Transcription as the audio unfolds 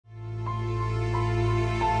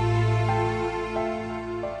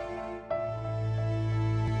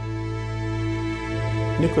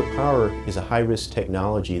Nuclear power is a high-risk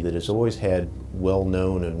technology that has always had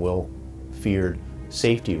well-known and well-feared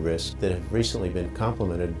safety risks that have recently been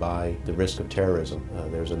complemented by the risk of terrorism.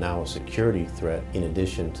 There's now a security threat in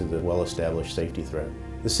addition to the well-established safety threat.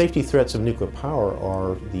 The safety threats of nuclear power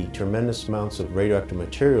are the tremendous amounts of radioactive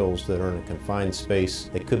materials that are in a confined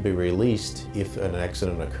space that could be released if an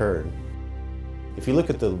accident occurred. If you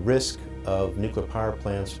look at the risk of nuclear power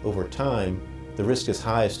plants over time, the risk is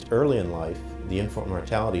highest early in life, the infant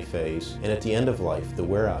mortality phase, and at the end of life, the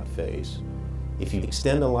wear-out phase. If you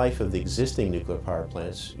extend the life of the existing nuclear power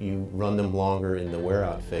plants, you run them longer in the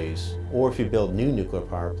wear-out phase. Or if you build new nuclear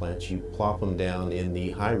power plants, you plop them down in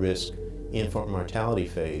the high-risk infant mortality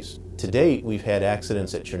phase. To date, we've had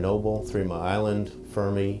accidents at Chernobyl, 3 Mile Island,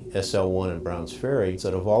 Fermi, SL1, and Browns Ferry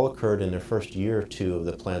that have all occurred in the first year or two of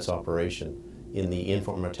the plant's operation in the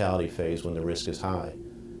infant mortality phase when the risk is high.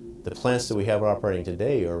 The plants that we have operating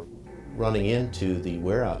today are running into the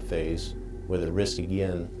wear-out phase where the risk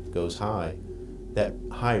again goes high. That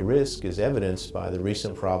high risk is evidenced by the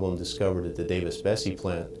recent problem discovered at the Davis-Besse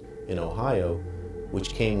plant in Ohio, which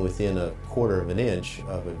came within 1/4 of an inch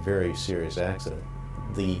of a very serious accident.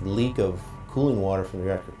 The leak of cooling water from the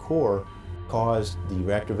reactor core caused the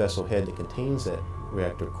reactor vessel head that contains that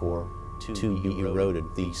reactor core to be eroded.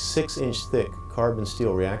 The 6-inch thick carbon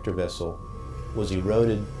steel reactor vessel was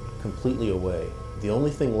eroded completely away. The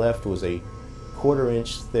only thing left was a 1/4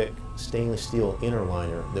 inch thick stainless steel inner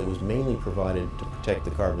liner that was mainly provided to protect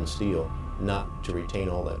the carbon steel, not to retain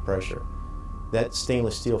all that pressure. That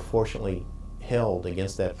stainless steel fortunately held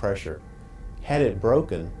against that pressure. Had it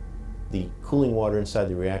broken, the cooling water inside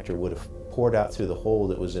the reactor would have poured out through the hole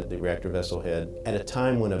that was in the reactor vessel head at a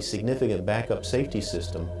time when a significant backup safety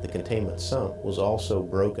system, the containment sump, was also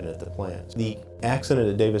broken at the plant. The accident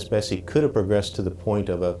at Davis-Besse could have progressed to the point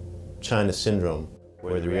of a China syndrome,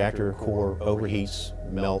 where the reactor core overheats,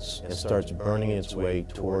 melts, and starts burning its way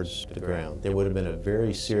towards the ground. There would have been a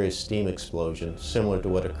very serious steam explosion, similar to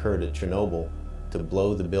what occurred at Chernobyl, to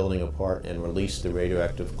blow the building apart and release the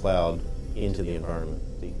radioactive cloud into the environment.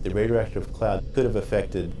 The radioactive cloud could have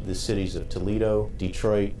affected the cities of Toledo,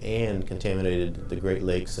 Detroit, and contaminated the Great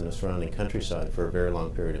Lakes and the surrounding countryside for a very long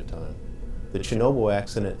period of time. The Chernobyl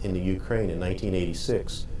accident in the Ukraine in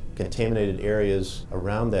 1986 contaminated areas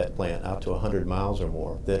around that plant out to 100 miles or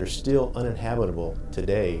more that are still uninhabitable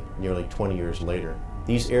today, nearly 20 years later.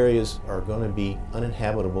 These areas are going to be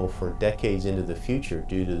uninhabitable for decades into the future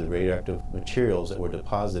due to the radioactive materials that were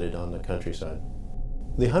deposited on the countryside.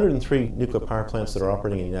 The 103 nuclear power plants that are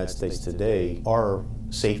operating in the United States today are a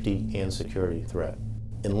safety and security threat.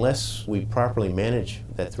 Unless we properly manage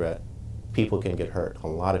that threat, people can get hurt. A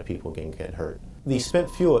lot of people can get hurt. The spent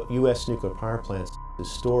fuel at U.S. nuclear power plants is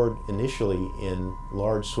stored initially in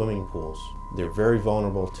large swimming pools. They're very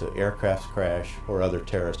vulnerable to aircraft crash or other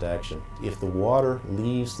terrorist action. If the water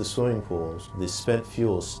leaves the swimming pools, the spent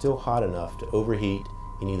fuel is still hot enough to overheat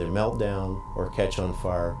and either melt down or catch on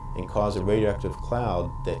fire and cause a radioactive cloud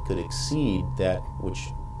that could exceed that which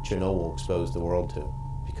Chernobyl exposed the world to.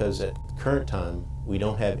 Because at the current time, we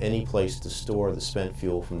don't have any place to store the spent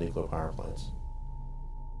fuel from nuclear power plants.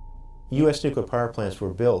 U.S. nuclear power plants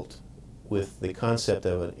were built with the concept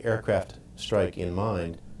of an aircraft strike in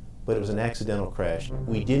mind, but it was an accidental crash.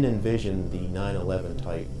 We didn't envision the 9/11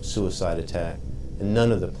 type suicide attack, and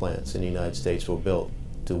none of the plants in the United States were built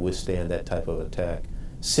to withstand that type of attack.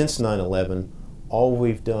 Since 9/11, all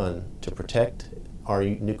we've done to protect our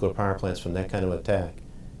nuclear power plants from that kind of attack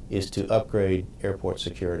is to upgrade airport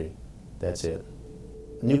security. That's it.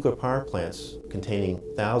 Nuclear power plants containing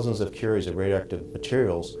thousands of curies of radioactive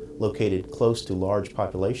materials located close to large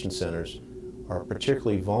population centers are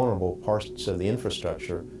particularly vulnerable parts of the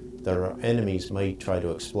infrastructure that our enemies may try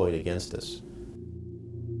to exploit against us.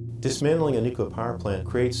 Dismantling a nuclear power plant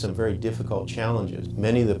creates some very difficult challenges.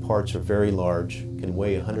 Many of the parts are very large, can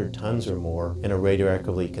weigh 100 tons or more, and are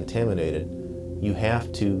radioactively contaminated. You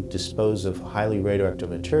have to dispose of highly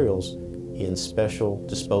radioactive materials in special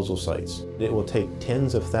disposal sites. It will take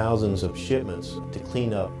tens of thousands of shipments to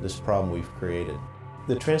clean up this problem we've created.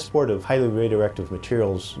 The transport of highly radioactive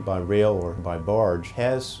materials by rail or by barge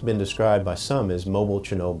has been described by some as mobile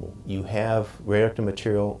Chernobyl. You have radioactive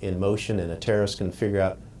material in motion and a terrorist can figure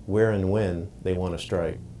out where and when they want to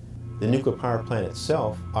strike. The nuclear power plant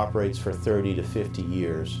itself operates for 30 to 50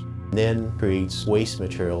 years, then creates waste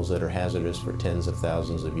materials that are hazardous for tens of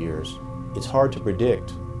thousands of years. It's hard to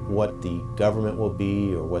predict what the government will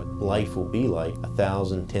be or what life will be like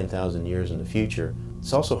 1,000, 10,000 years in the future.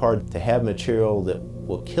 It's also hard to have material that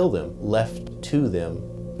will kill them left to them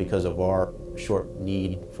because of our short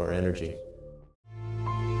need for energy.